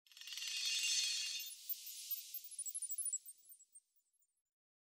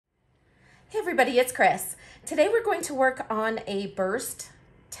Hey everybody, it's Chris. Today we're going to work on a burst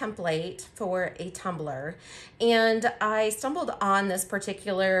template for a tumbler, and I stumbled on this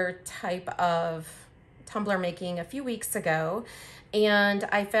particular type of tumbler making a few weeks ago, and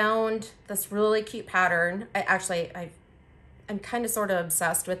I found this really cute pattern. I'm kind of sort of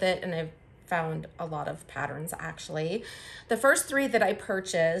obsessed with it, and I've found a lot of patterns actually. The first three that I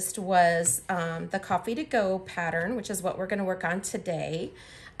purchased was the coffee to go pattern, which is what we're going to work on today.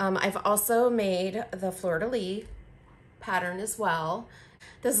 I've also made the fleur-de-lis pattern as well.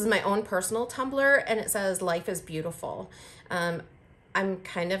 This is my own personal tumbler, and it says life is beautiful. I'm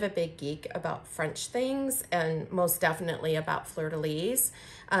kind of a big geek about French things, and most definitely about fleur-de-lis.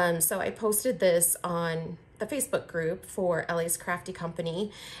 So I posted this on the Facebook group for Ellie's Crafty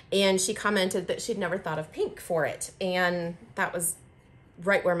Company, and she commented that she'd never thought of pink for it. And that was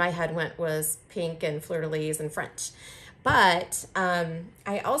right where my head went, was pink and fleur-de-lis and French. But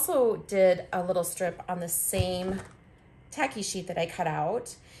I also did a little strip on the same tacky sheet that I cut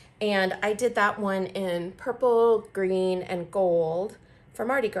out, and I did that one in purple, green, and gold for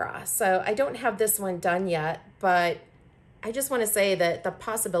Mardi Gras. So I don't have this one done yet, but I just want to say that the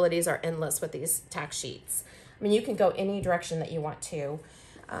possibilities are endless with these tack sheets. I mean, you can go any direction that you want to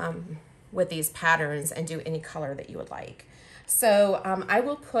with these patterns and do any color that you would like. So I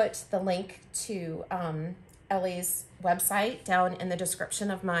will put the link to Ellie's website down in the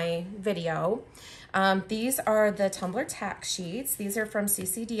description of my video. These are the tumbler tack sheets. These are from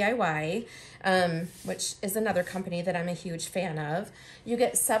CC DIY, which is another company that I'm a huge fan of. You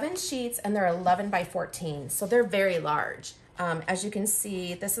get 7 sheets, and they're 11 by 14, so they're very large. As you can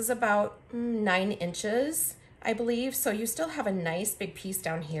see, this is about 9 inches, I believe, so you still have a nice big piece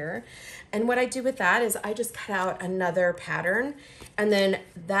down here. And what I do with that is I just cut out another pattern, and then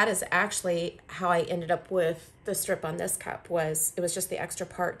that is actually how I ended up with the strip on this cup. It was just the extra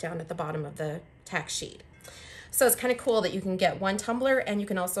part down at the bottom of the tack sheet. So it's kind of cool that you can get one tumbler, and you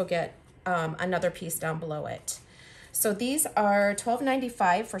can also get another piece down below it. So these are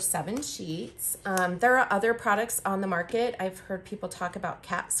 $12.95 for 7 sheets. There are other products on the market. I've heard people talk about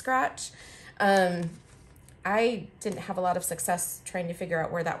cat scratch. I didn't have a lot of success trying to figure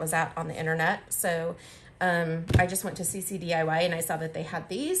out where that was at on the internet. So I just went to CC DIY, and I saw that they had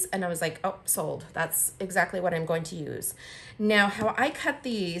these, and I was like, oh, sold. That's exactly what I'm going to use. Now, how I cut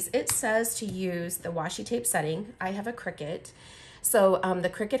these, it says to use the washi tape setting. I have a Cricut. So the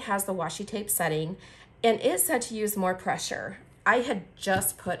Cricut has the washi tape setting, and it said to use more pressure. I had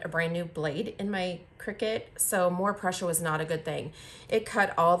just put a brand new blade in my Cricut, so more pressure was not a good thing. It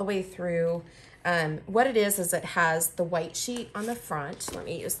cut all the way through. What it is it has the white sheet on the front. Let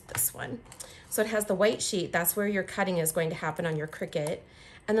me use this one. So it has the white sheet. That's where your cutting is going to happen on your Cricut.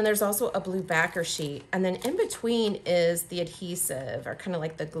 And then there's also a blue backer sheet. And then in between is the adhesive, or kind of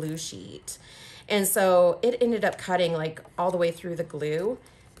like the glue sheet. And so it ended up cutting like all the way through the glue,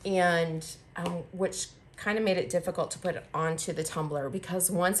 and which kind of made it difficult to put it onto the tumbler, because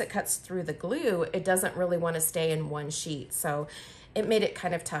once it cuts through the glue, it doesn't really want to stay in one sheet. So it made it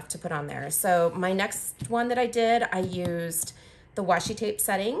kind of tough to put on there. So my next one that I did, I used the washi tape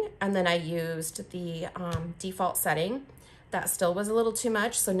setting, and then I used the default setting. That still was a little too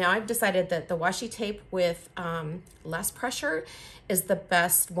much. So now I've decided that the washi tape with less pressure is the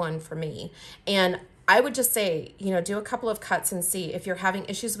best one for me. And I would just say, you know, do a couple of cuts and see. If you're having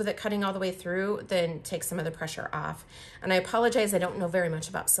issues with it cutting all the way through, then take some of the pressure off. And I apologize, I don't know very much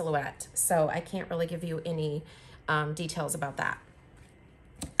about silhouette, so I can't really give you any details about that.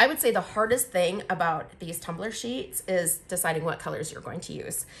 I would say the hardest thing about these tumbler sheets is deciding what colors you're going to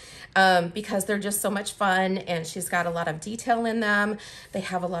use, because they're just so much fun, and she's got a lot of detail in them. They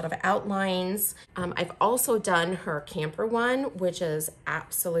have a lot of outlines. I've also done her camper one, which is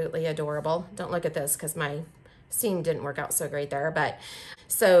absolutely adorable. Don't look at this because my seam didn't work out so great there, but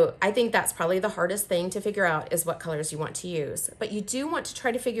so I think that's probably the hardest thing to figure out, is what colors you want to use. But you do want to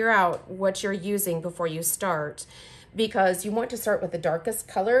try to figure out what you're using before you start, because you want to start with the darkest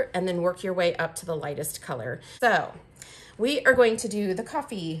color and then work your way up to the lightest color. So we are going to do the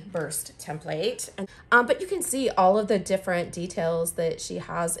coffee burst template, but you can see all of the different details that she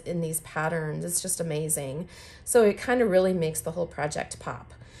has in these patterns. It's just amazing. So it kind of really makes the whole project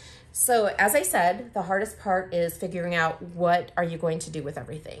pop. So as I said, the hardest part is figuring out what are you going to do with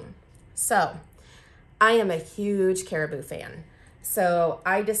everything. So I am a huge caribou fan. So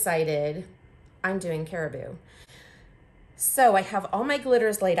I decided I'm doing caribou. So I have all my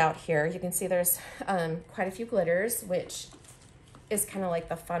glitters laid out here. You can see there's quite a few glitters, which is kind of like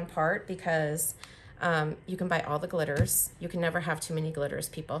the fun part, because you can buy all the glitters. You can never have too many glitters,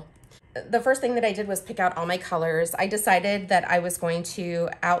 people. the first thing that I did was pick out all my colors. I decided that I was going to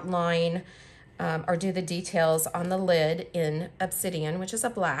outline or do the details on the lid in Obsidian, which is a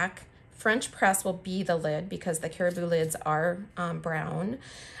black. French press will be the lid because the Caribou lids are brown.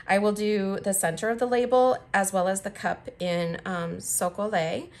 I will do the center of the label as well as the cup in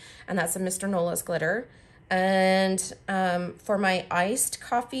Socolé, and that's a Mr. Nola's glitter. And for my iced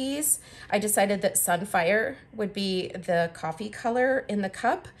coffees, I decided that Sunfire would be the coffee color in the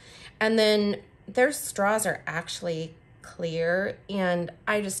cup. And then their straws are actually clear, and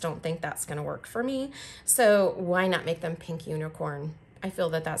I just don't think that's gonna work for me. So why not make them pink unicorn? I feel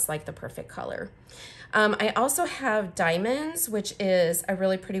that that's like the perfect color. I also have Diamonds, which is a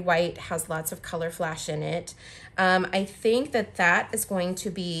really pretty white, has lots of color flash in it. I think that that is going to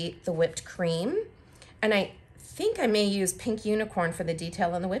be the whipped cream. And I think I may use Pink Unicorn for the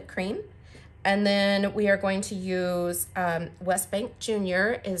detail on the whipped cream. And then we are going to use West Bank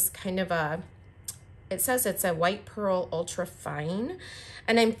Junior is kind of a, it says it's a white pearl ultra fine.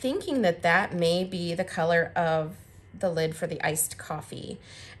 And I'm thinking that that may be the color of the lid for the iced coffee.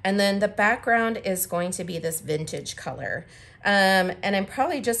 And then the background is going to be this vintage color. And I'm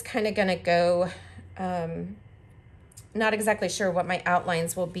probably just kind of gonna go, not exactly sure what my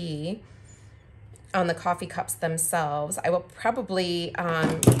outlines will be on the coffee cups themselves. I will probably,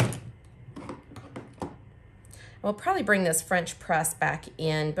 I'll probably bring this French press back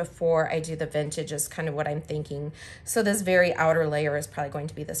in before I do the vintage is kind of what I'm thinking. So this very outer layer is probably going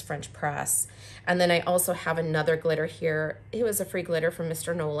to be this French press. And then I also have another glitter here. It was a free glitter from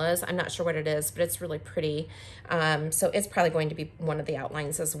Mr. Nola's. I'm not sure what it is, but it's really pretty. So it's probably going to be one of the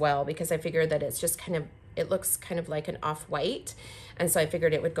outlines as well, because I figured that it's just kind of, it looks kind of like an off-white. And so I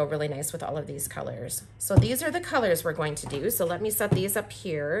figured it would go really nice with all of these colors. So these are the colors we're going to do. So let me set these up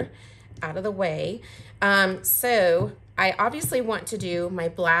here out of the way. So I obviously want to do my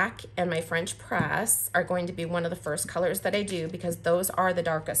black and my French press are going to be one of the first colors that I do because those are the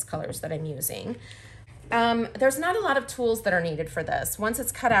darkest colors that I'm using. There's not a lot of tools that are needed for this. Once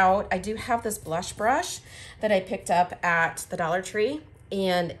it's cut out, I do have this blush brush that I picked up at the Dollar Tree,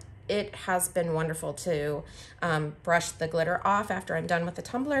 and it has been wonderful to brush the glitter off after I'm done with the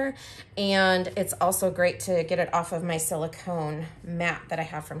tumbler. And it's also great to get it off of my silicone mat that I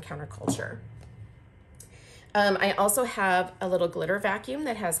have from Counterculture. I also have a little glitter vacuum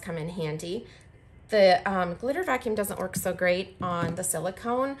that has come in handy. The glitter vacuum doesn't work so great on the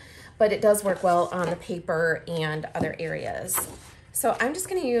silicone, but it does work well on the paper and other areas. So I'm just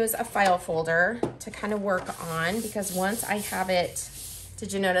gonna use a file folder to kind of work on, because once I have it,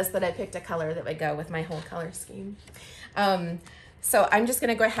 did you notice that I picked a color that would go with my whole color scheme? So I'm just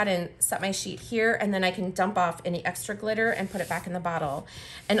gonna go ahead and set my sheet here, and then I can dump off any extra glitter and put it back in the bottle.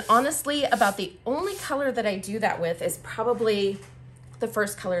 And honestly, about the only color that I do that with is probably the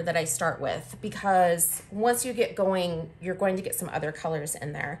first color that I start with, because once you get going, you're going to get some other colors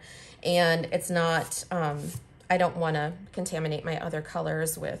in there. And it's not, I don't wanna contaminate my other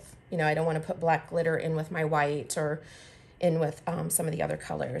colors with, you know, I don't wanna put black glitter in with my white or in with some of the other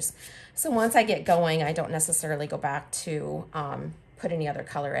colors. So once I get going, I don't necessarily go back to put any other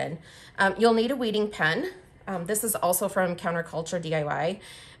color in. You'll need a weeding pen. This is also from Counterculture DIY.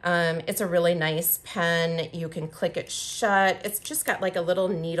 It's a really nice pen. You can click it shut. It's just got like a little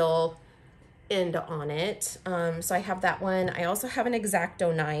needle end on it. So I have that one. I also have an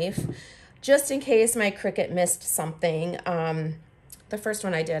X-Acto knife, just in case my Cricut missed something. The first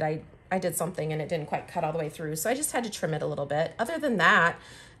one I did something and it didn't quite cut all the way through, so I just had to trim it a little bit. Other than that,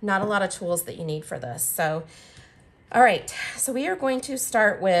 not a lot of tools that you need for this. So, all right, so we are going to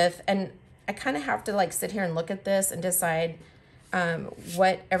start with, and I kind of have to like sit here and look at this and decide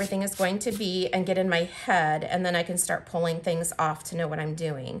what everything is going to be and get in my head, and then I can start pulling things off to know what I'm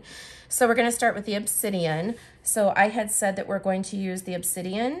doing. So we're gonna start with the Obsidian. So I had said that we're going to use the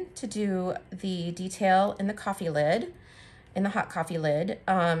Obsidian to do the detail in the coffee lid, in the hot coffee lid.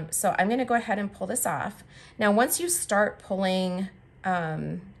 So I'm gonna go ahead and pull this off. Now, once you start pulling,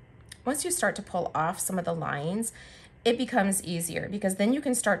 once you start to pull off some of the lines, it becomes easier, because then you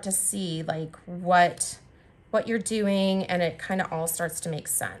can start to see like what you're doing, and it kind of all starts to make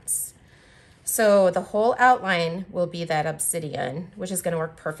sense. So the whole outline will be that Obsidian, which is gonna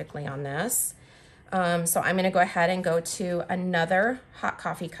work perfectly on this. So I'm gonna go ahead and go to another hot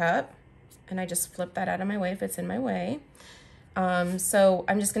coffee cup, and I just flip that out of my way if it's in my way. So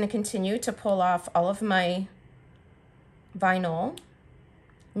I'm just going to continue to pull off all of my vinyl.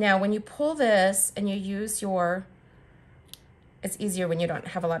 Now, when you pull this and you use your, it's easier when you don't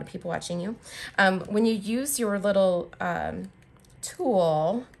have a lot of people watching you. When you use your little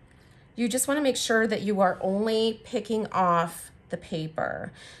tool, you just want to make sure that you are only picking off the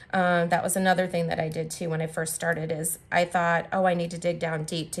paper. That was another thing that I did too when I first started, is I thought, oh, I need to dig down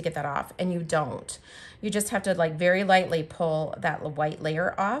deep to get that off. And you don't. You just have to like very lightly pull that white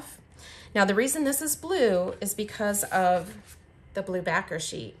layer off. Now, the reason this is blue is because of the blue backer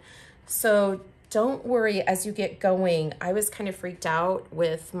sheet. So don't worry as you get going. I was kind of freaked out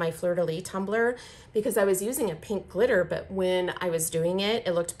with my fleur-de-lis tumbler because I was using a pink glitter, but when I was doing it,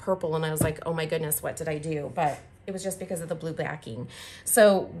 it looked purple and I was like, oh my goodness, what did I do? But it was just because of the blue backing.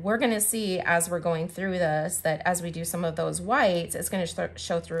 So we're gonna see as we're going through this that as we do some of those whites, it's gonna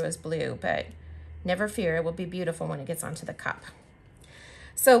show through as blue, but never fear, it will be beautiful when it gets onto the cup.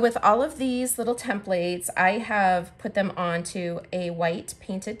 So with all of these little templates, I have put them onto a white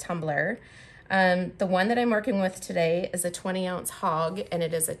painted tumbler. The one that I'm working with today is a 20-ounce hog, and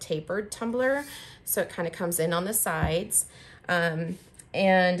it is a tapered tumbler, so it kind of comes in on the sides. And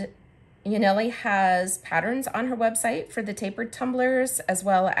Yaneli has patterns on her website for the tapered tumblers as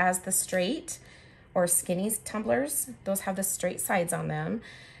well as the straight or skinny tumblers. Those have the straight sides on them.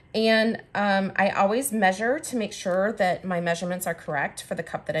 And I always measure to make sure that my measurements are correct for the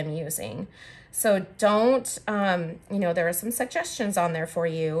cup that I'm using. So don't, there are some suggestions on there for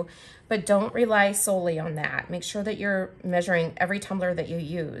you, but don't rely solely on that. Make sure that you're measuring every tumbler that you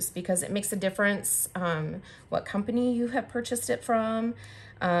use because it makes a difference what company you have purchased it from.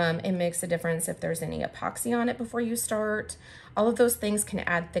 It makes a difference if there's any epoxy on it before you start. All of those things can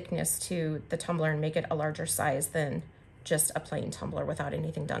add thickness to the tumbler and make it a larger size than just a plain tumbler without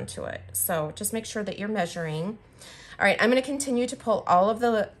anything done to it. So just make sure that you're measuring. All right, I'm going to continue to pull all of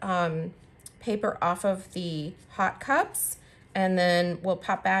the paper off of the hot cups, and then we'll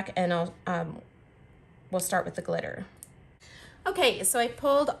pop back and we'll start with the glitter. Okay, so I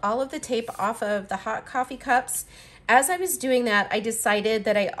pulled all of the tape off of the hot coffee cups. As I was doing that, I decided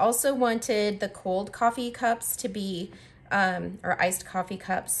that I also wanted the cold coffee cups to be or iced coffee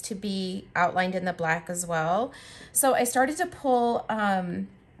cups to be outlined in the black as well. So I started to pull that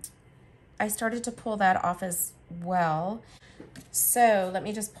off as well. So let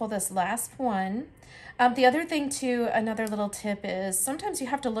me just pull this last one. The other thing too, another little tip is sometimes you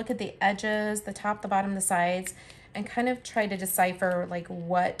have to look at the edges, the top, the bottom, the sides, and kind of try to decipher like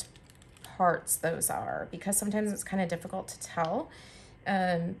what parts those are, because sometimes it's kind of difficult to tell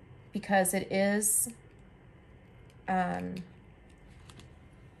because it is a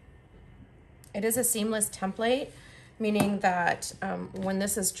seamless template, meaning that when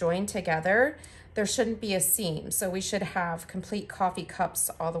this is joined together, there shouldn't be a seam. So we should have complete coffee cups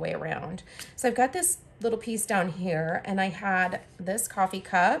all the way around. So I've got this little piece down here, and I had this coffee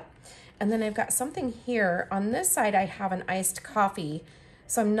cup, and then I've got something here. On this side, I have an iced coffee.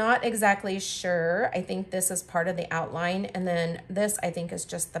 So I'm not exactly sure. I think this is part of the outline, and then this I think is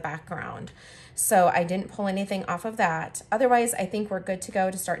just the background. So I didn't pull anything off of that. Otherwise, I think we're good to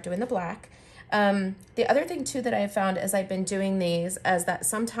go to start doing the black. The other thing too that I found as I've been doing these is that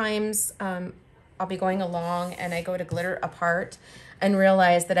sometimes I'll be going along and I go to glitter apart and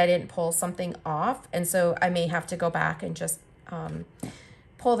realize that I didn't pull something off. And so I may have to go back and just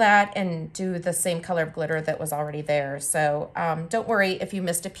pull that and do the same color of glitter that was already there. So don't worry if you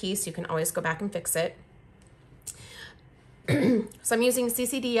missed a piece, you can always go back and fix it. So I'm using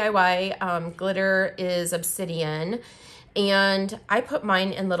CCDIY, glitter is Obsidian, and I put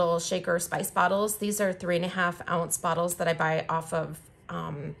mine in little shaker spice bottles. These are 3.5 ounce bottles that I buy off of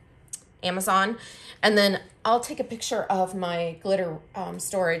Amazon. And then I'll take a picture of my glitter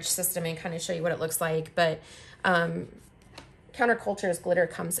storage system and kind of show you what it looks like. But Counterculture's glitter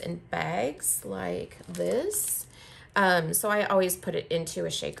comes in bags like this. So I always put it into a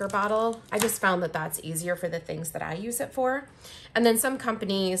shaker bottle. I just found that that's easier for the things that I use it for. And then some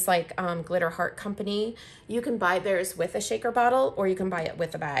companies like Glitter Heart Company, you can buy theirs with a shaker bottle or you can buy it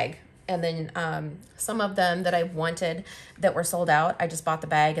with a bag. And then some of them that I wanted that were sold out, I just bought the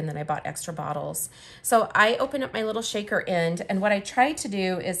bag and then I bought extra bottles. So I open up my little shaker end, and what I try to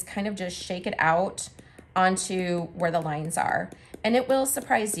do is kind of just shake it out onto where the lines are. And it will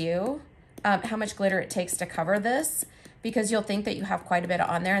surprise you how much glitter it takes to cover this, because you'll think that you have quite a bit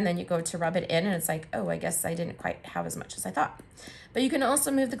on there and then you go to rub it in and it's like, oh, I guess I didn't quite have as much as I thought. But you can also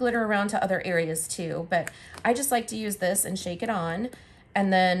move the glitter around to other areas too. But I just like to use this and shake it on.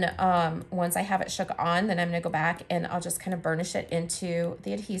 And then once I have it shook on, then I'm gonna go back and I'll just kind of burnish it into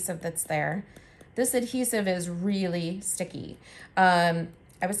the adhesive that's there. This adhesive is really sticky. I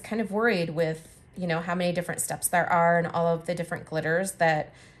was kind of worried with, how many different steps there are and all of the different glitters,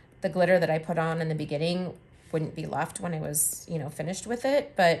 that the glitter that I put on in the beginning wouldn't be left when I was, finished with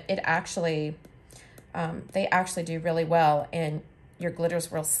it. But it actually, they actually do really well, and your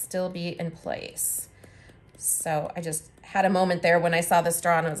glitters will still be in place. So I just had a moment there when I saw the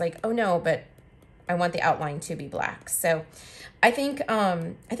straw and I was like, oh no, but I want the outline to be black. So I think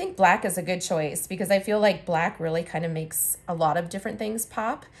black is a good choice because I feel like black really kind of makes a lot of different things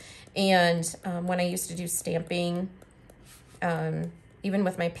pop. And when I used to do stamping, even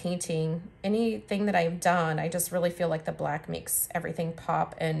with my painting, anything that I've done, I just really feel like the black makes everything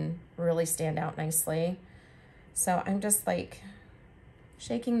pop and really stand out nicely. So I'm just like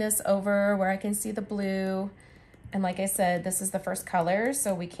shaking this over where I can see the blue. And like I said, this is the first color,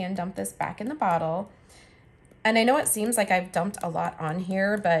 so we can dump this back in the bottle. And I know it seems like I've dumped a lot on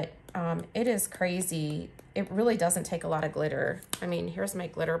here, but it is crazy. It really doesn't take a lot of glitter. I mean, here's my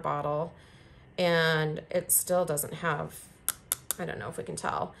glitter bottle, and it still doesn't have, I don't know if we can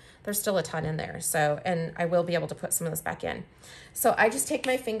tell, there's still a ton in there. So, and I will be able to put some of this back in. So I just take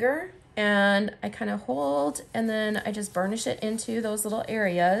my finger and I kind of hold, and then I just burnish it into those little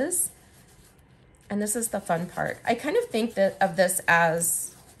areas. And this is the fun part. I kind of think of this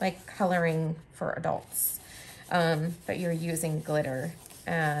as like coloring for adults, but you're using glitter.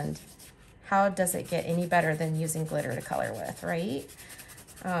 And how does it get any better than using glitter to color with, right?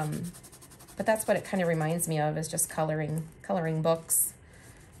 But that's what it kind of reminds me of, is just coloring books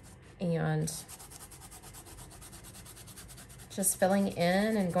and just filling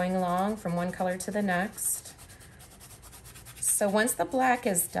in and going along from one color to the next. So once the black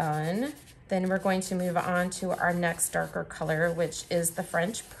is done, then we're going to move on to our next darker color, which is the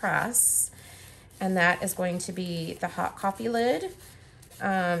French press. And that is going to be the hot coffee lid.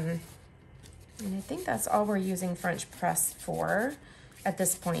 And I think that's all we're using French press for at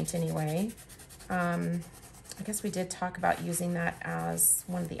this point anyway. I guess we did talk about using that as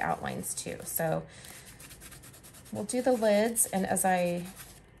one of the outlines too. So we'll do the lids, and as I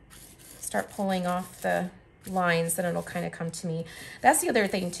start pulling off the lines, then it'll kind of come to me. That's the other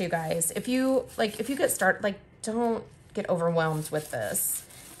thing too, guys. If you get started, like, don't get overwhelmed with this.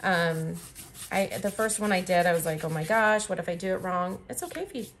 The first one I did, I was like, oh my gosh, what if I do it wrong? It's okay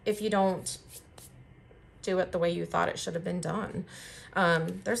if you don't do it the way you thought it should have been done.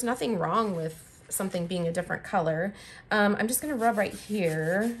 There's nothing wrong with something being a different color. I'm just gonna rub right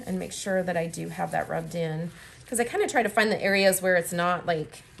here and make sure that I do have that rubbed in, because I kind of try to find the areas where it's not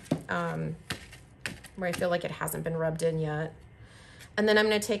like, where I feel like it hasn't been rubbed in yet. And then I'm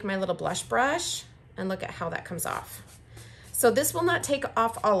gonna take my little blush brush and look at how that comes off. So this will not take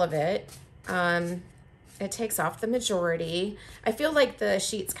off all of it. It takes off the majority. I feel like the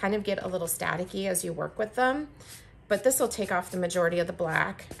sheets kind of get a little staticky as you work with them, but this will take off the majority of the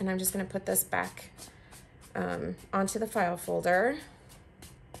black. And I'm just gonna put this back onto the file folder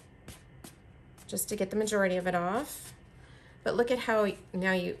just to get the majority of it off. But look at how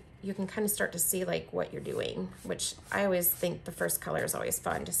now you can kind of start to see like what you're doing, which I always think the first color is always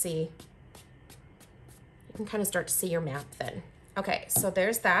fun to see. You can kind of start to see your map then. Okay, so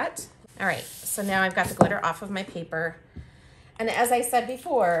there's that. All right, so now I've got the glitter off of my paper. And as I said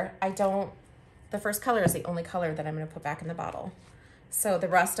before, the first color is the only color that I'm gonna put back in the bottle. So the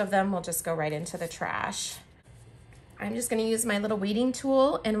rest of them will just go right into the trash. I'm just gonna use my little weeding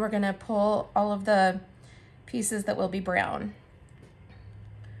tool, and we're gonna pull all of the pieces that will be brown.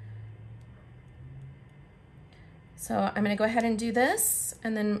 So I'm gonna go ahead and do this,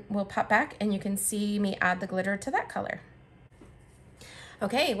 and then we'll pop back and you can see me add the glitter to that color.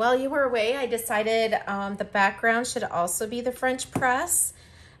 Okay, while you were away, I decided the background should also be the French press.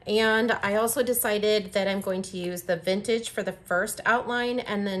 And I also decided that I'm going to use the Vintage for the first outline,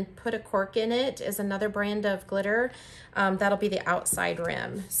 and then Put a Cork in It is another brand of glitter. That'll be the outside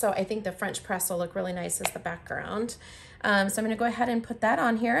rim. So I think the French press will look really nice as the background. So I'm gonna go ahead and put that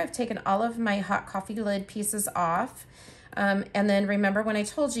on here. I've taken all of my hot coffee lid pieces off. And then remember when I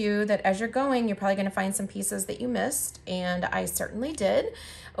told you that as you're going, you're probably gonna find some pieces that you missed, and I certainly did.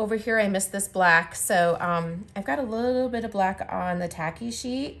 Over here, I missed this black. So I've got a little bit of black on the tacky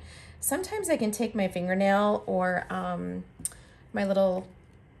sheet. Sometimes I can take my fingernail or my little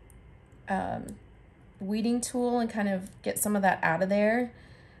weeding tool and kind of get some of that out of there.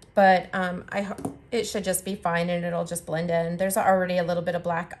 But it should just be fine, and it'll just blend in. There's already a little bit of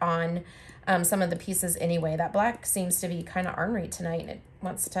black on some of the pieces anyway. That black seems to be kind of ornery tonight. It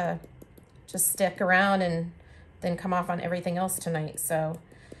wants to just stick around and then come off on everything else tonight. So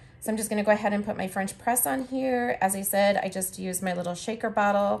I'm just gonna go ahead and put my French press on here. As I said, I just use my little shaker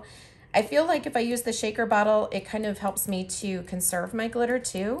bottle. I feel like if I use the shaker bottle, it kind of helps me to conserve my glitter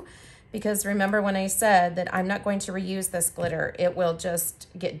too. Because remember when I said that I'm not going to reuse this glitter, it will just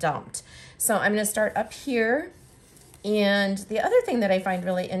get dumped. So I'm gonna start up here. And the other thing that I find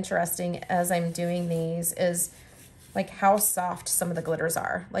really interesting as I'm doing these is like how soft some of the glitters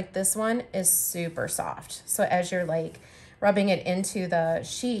are. Like this one is super soft. So as you're like rubbing it into the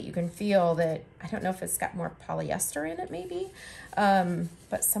sheet, you can feel that, I don't know if it's got more polyester in it maybe,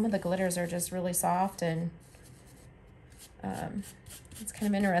 but some of the glitters are just really soft, and it's kind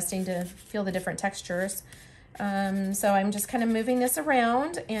of interesting to feel the different textures. So I'm just kind of moving this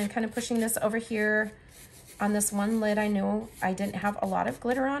around and kind of pushing this over here on this one lid. I know I didn't have a lot of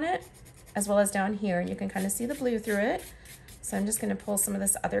glitter on it, as well as down here, and you can kind of see the blue through it. So I'm just going to pull some of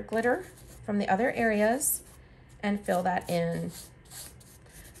this other glitter from the other areas and fill that in,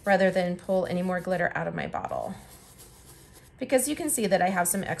 rather than pull any more glitter out of my bottle, because you can see that I have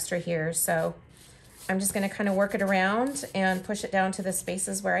some extra here. So I'm just going to kind of work it around and push it down to the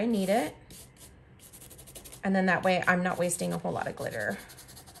spaces where I need it. And then that way I'm not wasting a whole lot of glitter.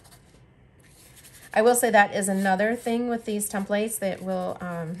 I will say that is another thing with these templates that will,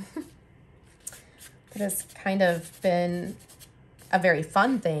 that has kind of been a very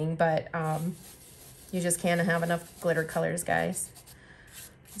fun thing, but you just can't have enough glitter colors, guys.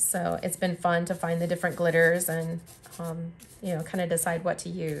 So it's been fun to find the different glitters and, you know, kind of decide what to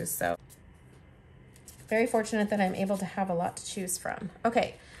use. So very fortunate that I'm able to have a lot to choose from.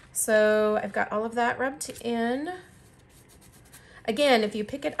 Okay, so I've got all of that rubbed in. Again, if you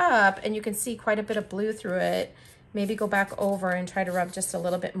pick it up and you can see quite a bit of blue through it, maybe go back over and try to rub just a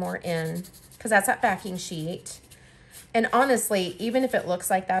little bit more in, because that's that backing sheet. And honestly, even if it looks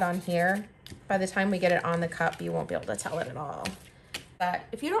like that on here, by the time we get it on the cup, you won't be able to tell it at all. But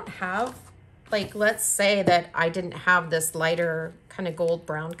if you don't have, like, let's say that I didn't have this lighter kind of gold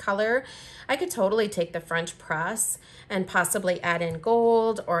brown color, I could totally take the French press and possibly add in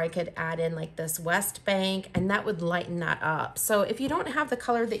gold, or I could add in like this West Bank, and that would lighten that up. So if you don't have the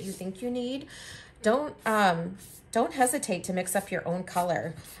color that you think you need, don't hesitate to mix up your own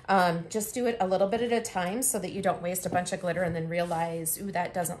color. Just do it a little bit at a time so that you don't waste a bunch of glitter and then realize, ooh,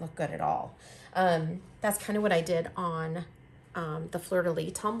 that doesn't look good at all. That's kind of what I did on the Fleur de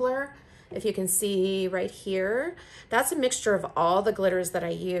Lis tumbler. If you can see right here, that's a mixture of all the glitters that I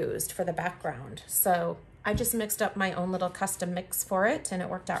used for the background. So I just mixed up my own little custom mix for it, and it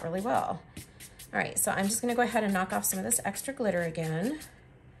worked out really well. All right, so I'm just gonna go ahead and knock off some of this extra glitter again.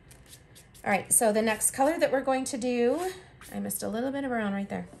 All right, so the next color that we're going to do, I missed a little bit of brown right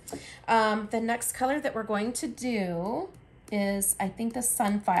there. The next color that we're going to do is, I think, the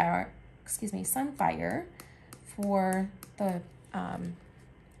Sunfire for the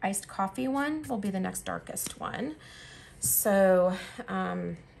iced coffee one will be the next darkest one. So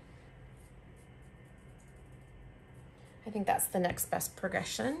I think that's the next best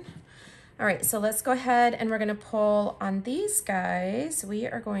progression. All right, so let's go ahead and we're gonna pull on these guys. We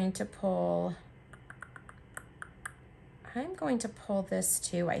are going to pull, I'm going to pull this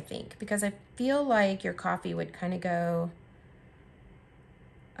too, I think, because I feel like your coffee would kind of go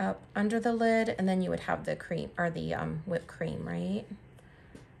up under the lid, and then you would have the cream, or the whipped cream, right?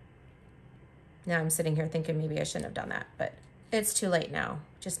 Now I'm sitting here thinking maybe I shouldn't have done that, but it's too late now.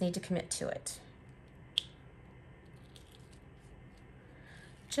 Just need to commit to it.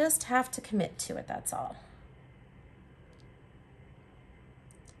 Just have to commit to it, that's all.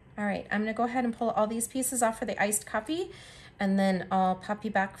 All right, I'm gonna go ahead and pull all these pieces off for the iced coffee, and then I'll pop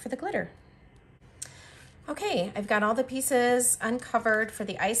you back for the glitter. Okay, I've got all the pieces uncovered for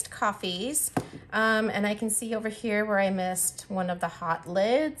the iced coffees, and I can see over here where I missed one of the hot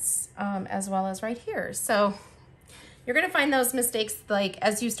lids, as well as right here. So you're gonna find those mistakes, like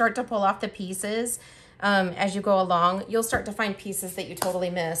as you start to pull off the pieces, as you go along, you'll start to find pieces that you totally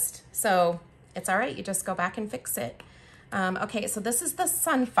missed. So it's all right, you just go back and fix it. Okay, so this is the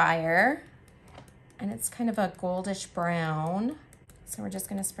Sunfire, and it's kind of a goldish brown. So we're just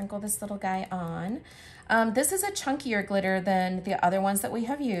gonna sprinkle this little guy on. This is a chunkier glitter than the other ones that we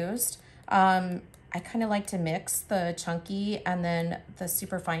have used. I kind of like to mix the chunky and then the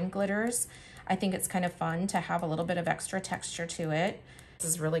super fine glitters. I think it's kind of fun to have a little bit of extra texture to it. This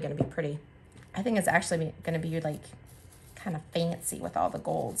is really gonna be pretty. I think it's actually gonna be like kind of fancy with all the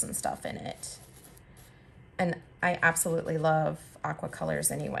golds and stuff in it. And I absolutely love aqua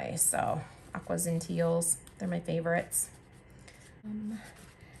colors anyway, so aquas and teals, they're my favorites.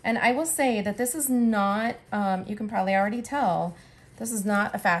 And I will say that this is not, you can probably already tell, this is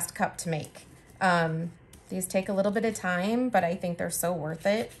not a fast cup to make. These take a little bit of time, but I think they're so worth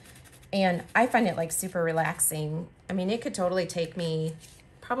it. And I find it like super relaxing. I mean, it could totally take me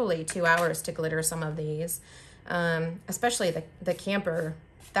probably 2 hours to glitter some of these, especially the camper.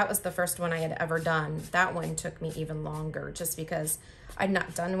 That was the first one I had ever done. That one took me even longer just because I'd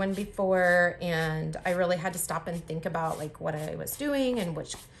not done one before, and I really had to stop and think about like what I was doing and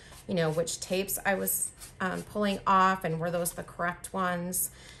which you know, which tapes I was pulling off and were those the correct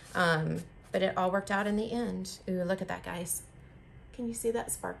ones. But it all worked out in the end. Ooh, look at that, guys. Can you see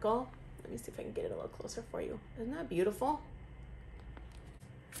that sparkle? Let me see if I can get it a little closer for you. Isn't that beautiful?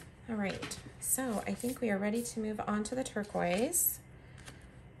 All right, so I think we are ready to move on to the turquoise.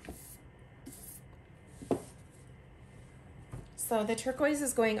 So the turquoise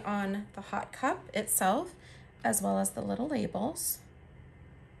is going on the hot cup itself, as well as the little labels.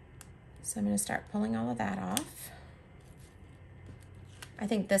 So I'm going to start pulling all of that off. I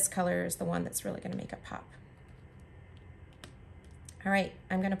think this color is the one that's really going to make it pop. All right,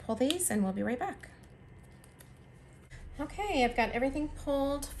 I'm going to pull these and we'll be right back. Okay, I've got everything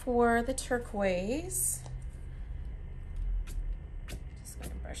pulled for the turquoise. Just going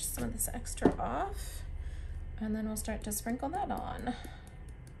to brush some of this extra off, and then we'll start to sprinkle that on.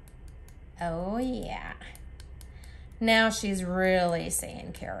 Oh yeah. Now she's really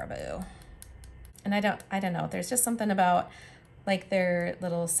saying caribou. And I don't know, there's just something about like their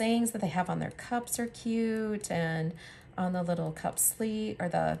little sayings that they have on their cups are cute, and on the little cup sleeve, or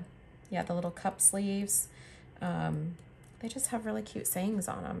the little cup sleeves. They just have really cute sayings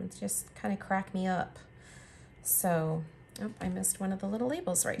on them. It just kind of crack me up. So, oh, I missed one of the little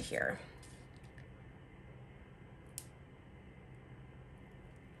labels right here.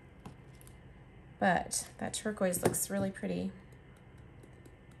 But that turquoise looks really pretty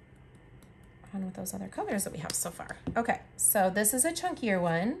on with those other colors that we have so far. Okay, so this is a chunkier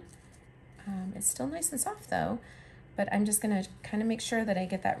one. It's still nice and soft though, but I'm just gonna kind of make sure that I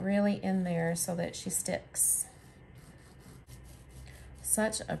get that really in there so that she sticks.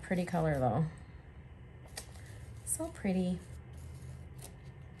 Such a pretty color though. So pretty.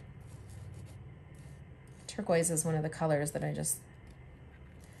 Turquoise is one of the colors that I just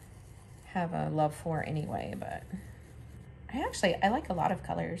have a love for anyway, but I like a lot of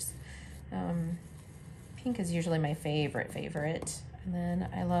colors. Pink is usually my favorite. And then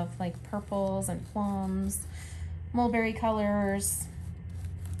I love like purples and plums, mulberry colors,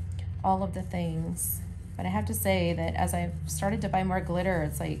 all of the things. But I have to say that as I've started to buy more glitter,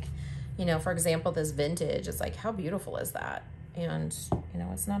 it's like, you know, for example, this vintage, it's like, how beautiful is that? And, you know,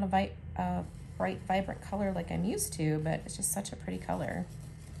 it's not a bright, vibrant color like I'm used to, but it's just such a pretty color.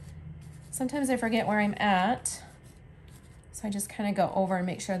 Sometimes I forget where I'm at, so I just kind of go over and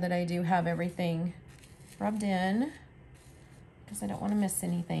make sure that I do have everything rubbed in, because I don't want to miss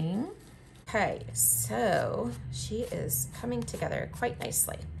anything. Okay, so she is coming together quite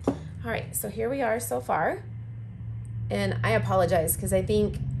nicely. All right, so here we are so far. And I apologize because I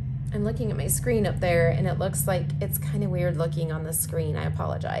think I'm looking at my screen up there and it looks like it's kind of weird looking on the screen. I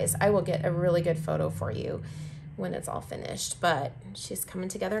apologize. I will get a really good photo for you when it's all finished, but she's coming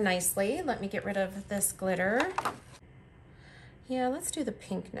together nicely. Let me get rid of this glitter. Yeah, let's do the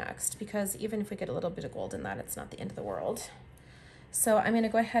pink next, because even if we get a little bit of gold in that, it's not the end of the world. So I'm gonna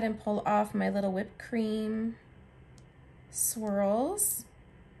go ahead and pull off my little whipped cream swirls,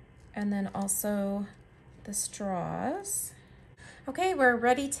 and then also the straws. Okay, we're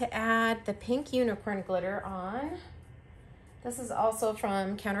ready to add the pink unicorn glitter on. This is also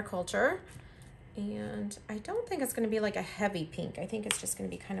from Counterculture, and I don't think it's gonna be like a heavy pink. I think it's just gonna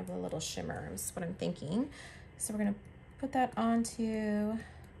be kind of a little shimmer, is what I'm thinking. So we're gonna put that onto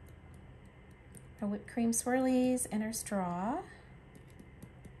our whipped cream swirlies and our straw.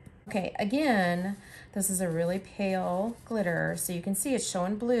 Okay, again, this is a really pale glitter, so you can see it's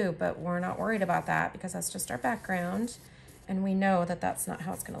showing blue, but we're not worried about that because that's just our background, and we know that that's not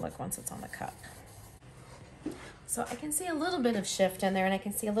how it's gonna look once it's on the cup. So I can see a little bit of shift in there, and I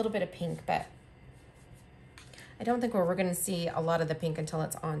can see a little bit of pink, but I don't think we're gonna see a lot of the pink until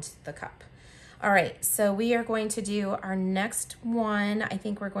it's on the cup. All right, so we are going to do our next one. I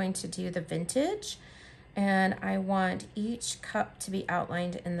think we're going to do the vintage, and I want each cup to be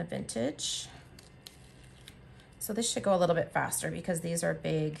outlined in the vintage. So this should go a little bit faster because these are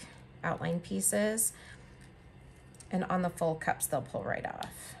big outline pieces, and on the full cups, they'll pull right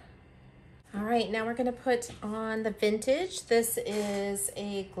off. All right, now we're gonna put on the vintage. This is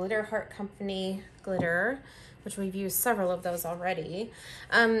a Glitter Heart Company glitter, which we've used several of those already.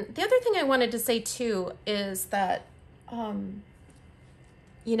 The other thing I wanted to say too is that,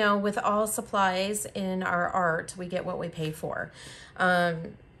 you know, with all supplies in our art, we get what we pay for.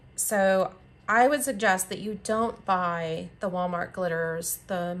 So I would suggest that you don't buy the Walmart glitters,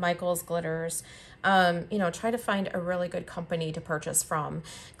 the Michaels glitters. You know, try to find a really good company to purchase from.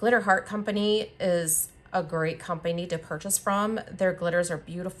 Glitter Heart Company is a great company to purchase from. Their glitters are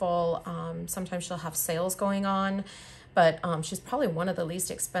beautiful. Sometimes she'll have sales going on. but she's probably one of the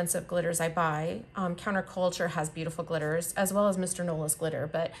least expensive glitters I buy. Counterculture has beautiful glitters, as well as Mr. Nola's glitter,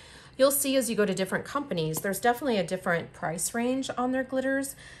 but you'll see as you go to different companies, there's definitely a different price range on their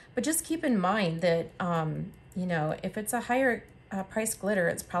glitters, but just keep in mind that, you know, if it's a higher price glitter,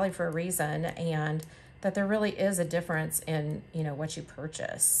 it's probably for a reason, and that there really is a difference in, you know, what you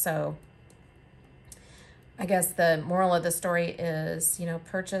purchase. So I guess the moral of the story is, you know,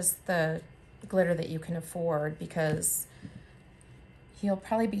 purchase the glitter that you can afford, because you'll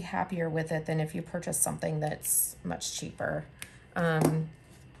probably be happier with it than if you purchase something that's much cheaper. And,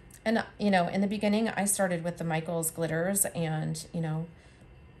 you know, in the beginning, I started with the Michaels glitters, and, you know,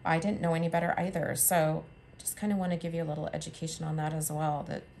 I didn't know any better either. So just kind of want to give you a little education on that as well,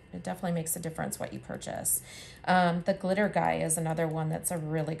 that it definitely makes a difference what you purchase. The glitter guy is another one that's a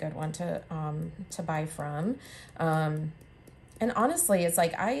really good one to buy from. And honestly, it's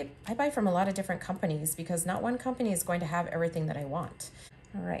like I buy from a lot of different companies, because not one company is going to have everything that I want.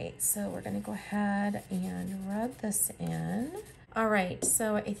 All right, so we're going to go ahead and rub this in. All right,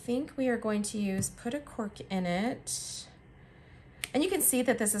 so I think we are going to put a cork in it. And you can see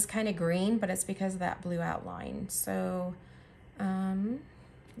that this is kind of green, but it's because of that blue outline. So,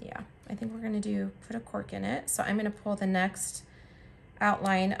 yeah, I think we're going to put a cork in it. So I'm going to pull the next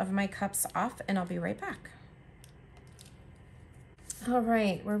outline of my cups off, and I'll be right back. All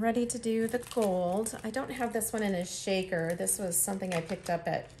right, we're ready to do the gold. I don't have this one in a shaker. This was something I picked up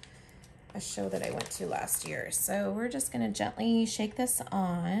at a show that I went to last year. So we're just going to gently shake this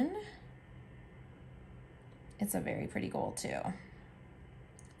on. It's a very pretty gold too.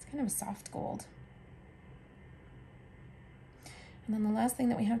 It's kind of a soft gold. And then the last thing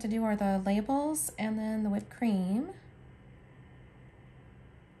that we have to do are the labels and then the whipped cream.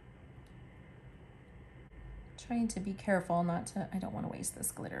 Trying to be careful not to, I don't want to waste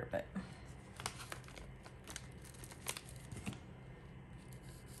this glitter, but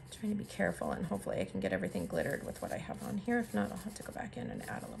trying to be careful, and hopefully I can get everything glittered with what I have on here. If not, I'll have to go back in and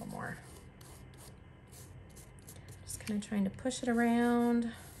add a little more. Just kind of trying to push it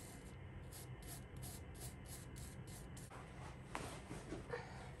around.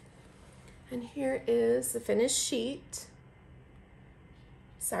 And here is the finished sheet.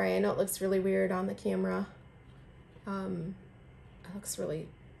 Sorry, I know it looks really weird on the camera. It looks really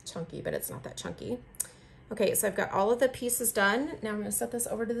chunky, but it's not that chunky. Okay, so I've got all of the pieces done. Now I'm gonna set this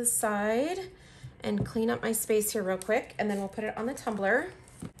over to the side and clean up my space here real quick, and then we'll put it on the tumbler.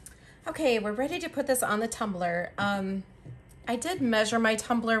 Okay, we're ready to put this on the tumbler. I did measure my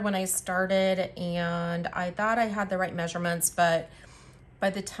tumbler when I started, and I thought I had the right measurements, but by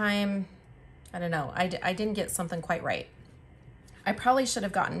the time, I don't know, I didn't get something quite right. I probably should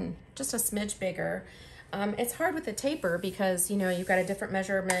have gotten just a smidge bigger. It's hard with the taper because, you know, you've got a different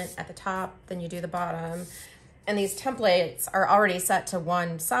measurement at the top than you do the bottom. And these templates are already set to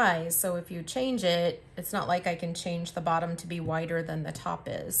one size. So if you change it, it's not like I can change the bottom to be wider than the top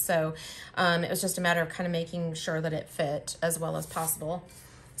is. So it was just a matter of kind of making sure that it fit as well as possible.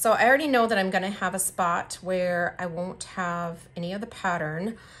 So I already know that I'm going to have a spot where I won't have any of the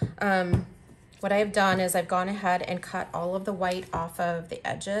pattern. What I've done is I've gone ahead and cut all of the white off of the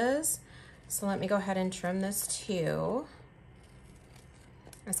edges. So let me go ahead and trim this too.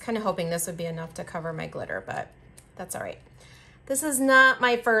 I was kind of hoping this would be enough to cover my glitter, but that's all right. This is not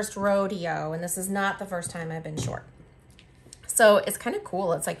my first rodeo, and this is not the first time I've been short. So it's kind of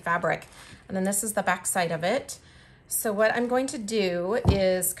cool. It's like fabric. And then this is the back side of it. So what I'm going to do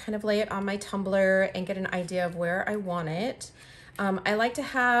is kind of lay it on my tumbler and get an idea of where I want it. I like to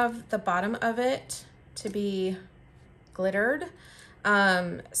have the bottom of it to be glittered.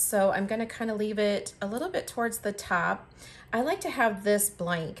 So I'm gonna kind of leave it a little bit towards the top. I like to have this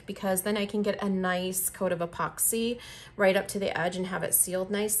blank because then I can get a nice coat of epoxy right up to the edge and have it sealed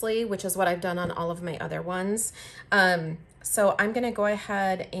nicely, which is what I've done on all of my other ones. So I'm gonna go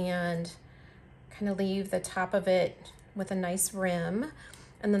ahead and kind of leave the top of it with a nice rim.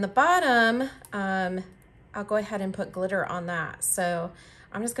 And then the bottom, I'll go ahead and put glitter on that. So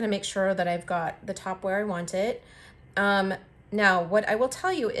I'm just gonna make sure that I've got the top where I want it. Now, what I will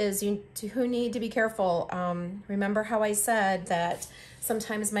tell you is you need to be careful. Remember how I said that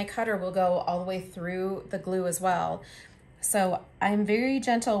sometimes my cutter will go all the way through the glue as well. So I'm very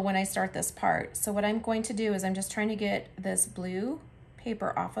gentle when I start this part. So what I'm going to do is I'm just trying to get this blue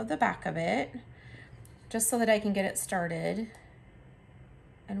paper off of the back of it, just so that I can get it started.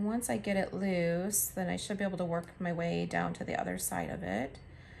 And once I get it loose, then I should be able to work my way down to the other side of it.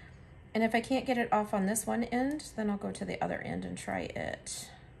 And if I can't get it off on this one end, then I'll go to the other end and try it.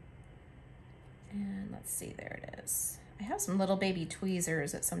 And let's see, there it is. I have some little baby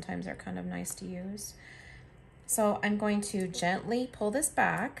tweezers that sometimes are kind of nice to use. So I'm going to gently pull this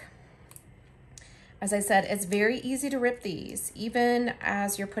back. As I said, it's very easy to rip these. Even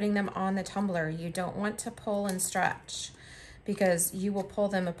as you're putting them on the tumbler, you don't want to pull and stretch because you will pull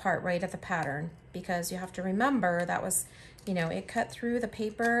them apart right at the pattern, because you have to remember that was, you know, it cut through the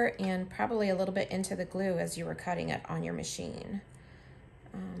paper and probably a little bit into the glue as you were cutting it on your machine.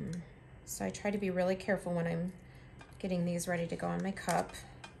 So I try to be really careful when I'm getting these ready to go on my cup.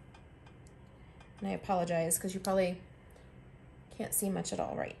 And I apologize because you probably can't see much at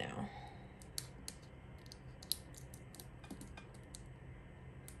all right now.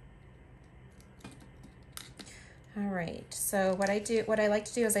 All right, so what I like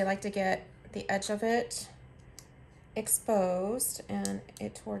to do is I like to get the edge of it exposed, and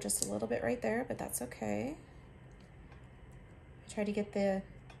it tore just a little bit right there, but that's okay. I try to get the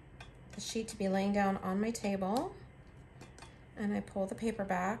sheet to be laying down on my table, and I pull the paper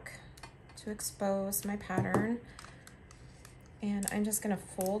back to expose my pattern. And I'm just gonna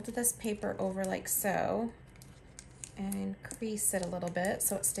fold this paper over like so and crease it a little bit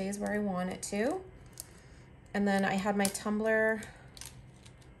so it stays where I want it to. And then I had my tumbler,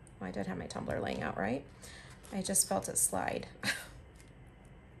 well, I did have my tumbler laying out, right? I just felt it slide. I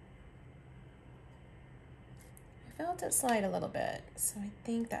felt it slide a little bit, so I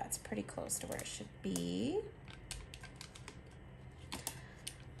think that's pretty close to where it should be.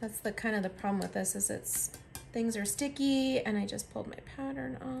 That's the kind of the problem with this, is things are sticky, and I just pulled my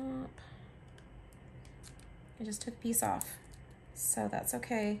pattern up. I just took a piece off, so that's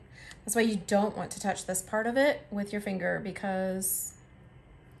okay. That's why you don't want to touch this part of it with your finger, because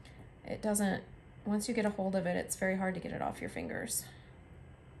it doesn't, once you get a hold of it, it's very hard to get it off your fingers.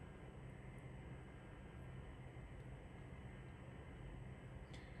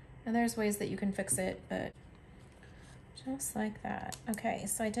 And there's ways that you can fix it, but just like that. Okay,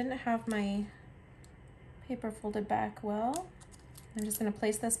 so I didn't have my paper folded back well. I'm just gonna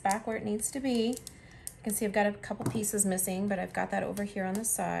place this back where it needs to be. You can see I've got a couple pieces missing, but I've got that over here on the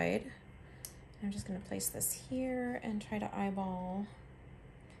side. I'm just gonna place this here and try to eyeball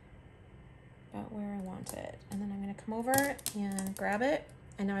about where I want it. And then I'm gonna come over and grab it,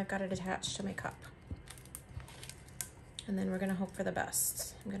 and now I've got it attached to my cup. And then we're gonna hope for the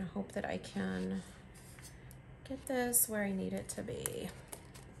best. I'm gonna hope that I can get this where I need it to be.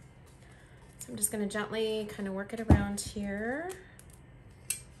 So I'm just gonna gently kind of work it around here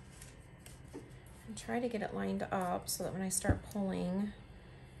and try to get it lined up so that when I start pulling,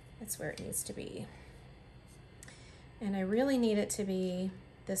 it's where it needs to be. And I really need it to be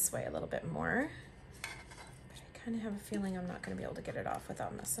this way a little bit more, but I kind of have a feeling I'm not gonna be able to get it off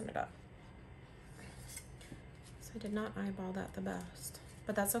without messing it up. I did not eyeball that the best,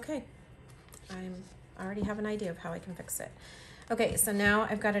 but that's okay. I already have an idea of how I can fix it. Okay, so now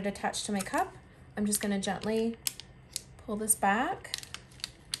I've got it attached to my cup. I'm just gonna gently pull this back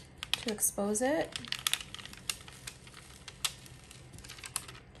to expose it.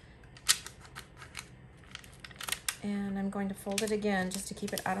 And I'm going to fold it again just to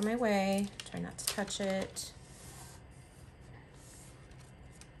keep it out of my way. Try not to touch it.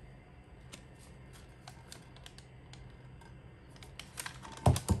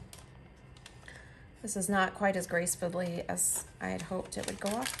 This is not quite as gracefully as I had hoped it would go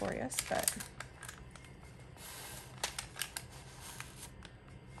off for you, but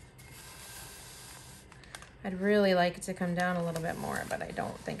I'd really like it to come down a little bit more, but I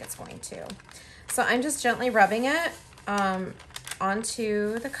don't think it's going to. So I'm just gently rubbing it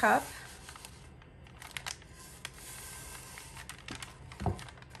onto the cup.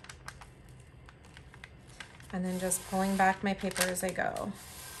 And then just pulling back my paper as I go.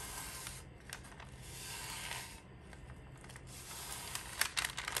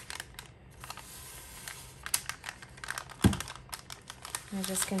 I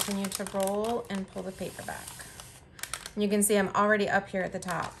just continue to roll and pull the paper back. And you can see I'm already up here at the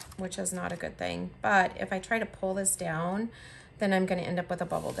top, which is not a good thing. But if I try to pull this down, then I'm gonna end up with a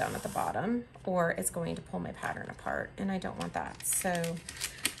bubble down at the bottom, or it's going to pull my pattern apart, and I don't want that. So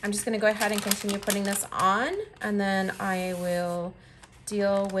I'm just gonna go ahead and continue putting this on, and then I will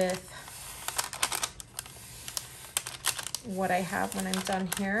deal with what I have when I'm done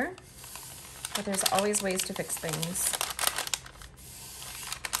here. But there's always ways to fix things.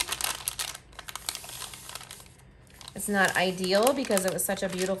 It's not ideal because it was such a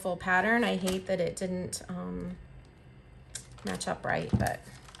beautiful pattern. I hate that it didn't match up right, but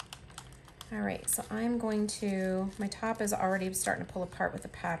all right, so I'm going to, my top is already starting to pull apart with the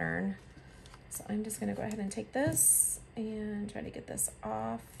pattern. So I'm just gonna go ahead and take this and try to get this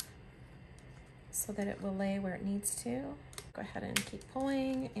off so that it will lay where it needs to. Go ahead and keep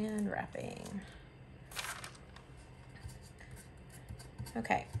pulling and wrapping.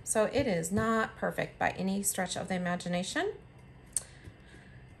 Okay, so it is not perfect by any stretch of the imagination.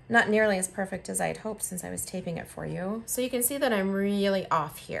 Not nearly as perfect as I'd hoped since I was taping it for you. So you can see that I'm really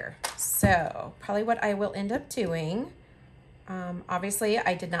off here. So probably what I will end up doing, obviously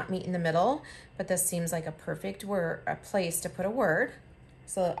I did not meet in the middle, but this seems like a perfect place to put a word.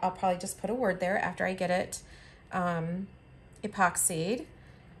 So I'll probably just put a word there after I get it epoxied.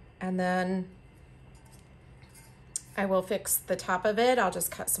 And then I will fix the top of it. I'll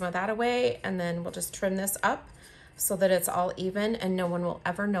just cut some of that away, and then we'll just trim this up so that it's all even and no one will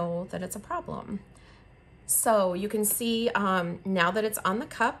ever know that it's a problem. So you can see now that it's on the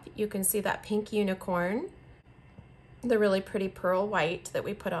cup, you can see that pink unicorn, the really pretty pearl white that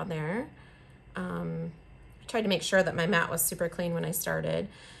we put on there. I tried to make sure that my mat was super clean when I started,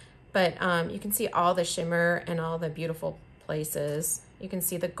 but you can see all the shimmer and all the beautiful places. You can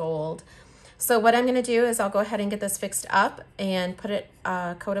see the gold. So what I'm gonna do is I'll go ahead and get this fixed up and put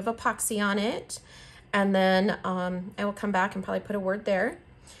a coat of epoxy on it. And then I will come back and probably put a word there.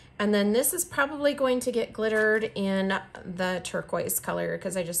 And then this is probably going to get glittered in the turquoise color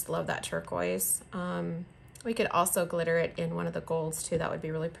because I just love that turquoise. We could also glitter it in one of the golds too. That would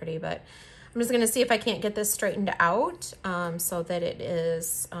be really pretty, but I'm just gonna see if I can't get this straightened out so that it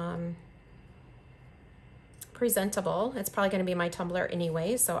is presentable. It's probably gonna be my tumbler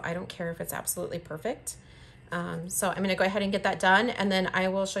anyway, so I don't care if it's absolutely perfect. So I'm gonna go ahead and get that done, and then I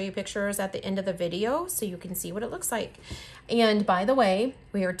will show you pictures at the end of the video so you can see what it looks like. And by the way,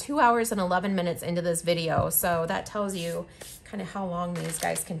 we are 2 hours and 11 minutes into this video, so that tells you kind of how long these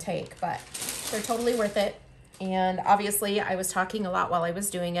guys can take, but they're totally worth it. And obviously I was talking a lot while I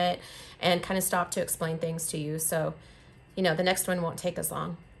was doing it and kind of stopped to explain things to you. So, you know, the next one won't take as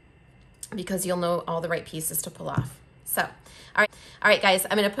long because you'll know all the right pieces to pull off. So, all right, guys,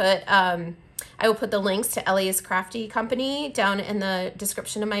 I'm gonna put, I will put the links to Ellie's Crafty Company down in the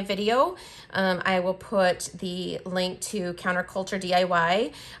description of my video. I will put the link to Counterculture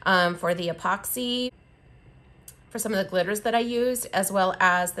DIY for the epoxy, for some of the glitters that I used, as well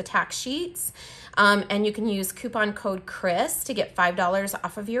as the tack sheets. And you can use coupon code Chris to get $5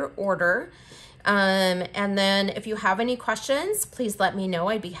 off of your order. And then if you have any questions, please let me know.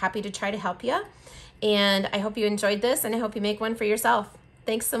 I'd be happy to try to help you. And I hope you enjoyed this, and I hope you make one for yourself.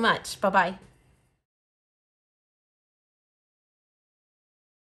 Thanks so much. Bye-bye.